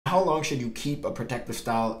How long should you keep a protective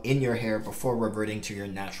style in your hair before reverting to your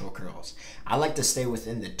natural curls? I like to stay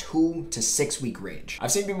within the 2 to 6 week range.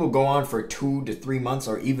 I've seen people go on for 2 to 3 months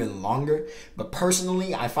or even longer, but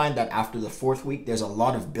personally I find that after the 4th week there's a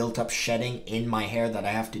lot of built up shedding in my hair that I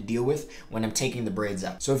have to deal with when I'm taking the braids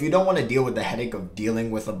out. So if you don't want to deal with the headache of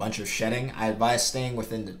dealing with a bunch of shedding, I advise staying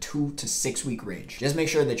within the 2 to 6 week range. Just make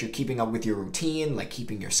sure that you're keeping up with your routine, like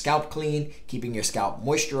keeping your scalp clean, keeping your scalp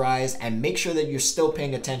moisturized, and make sure that you're still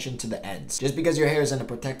paying attention to the ends. Just because your hair is in a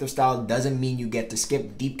protective style doesn't mean you get to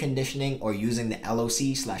skip deep conditioning or using the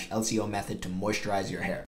LOC/LCO method to moisturize your hair.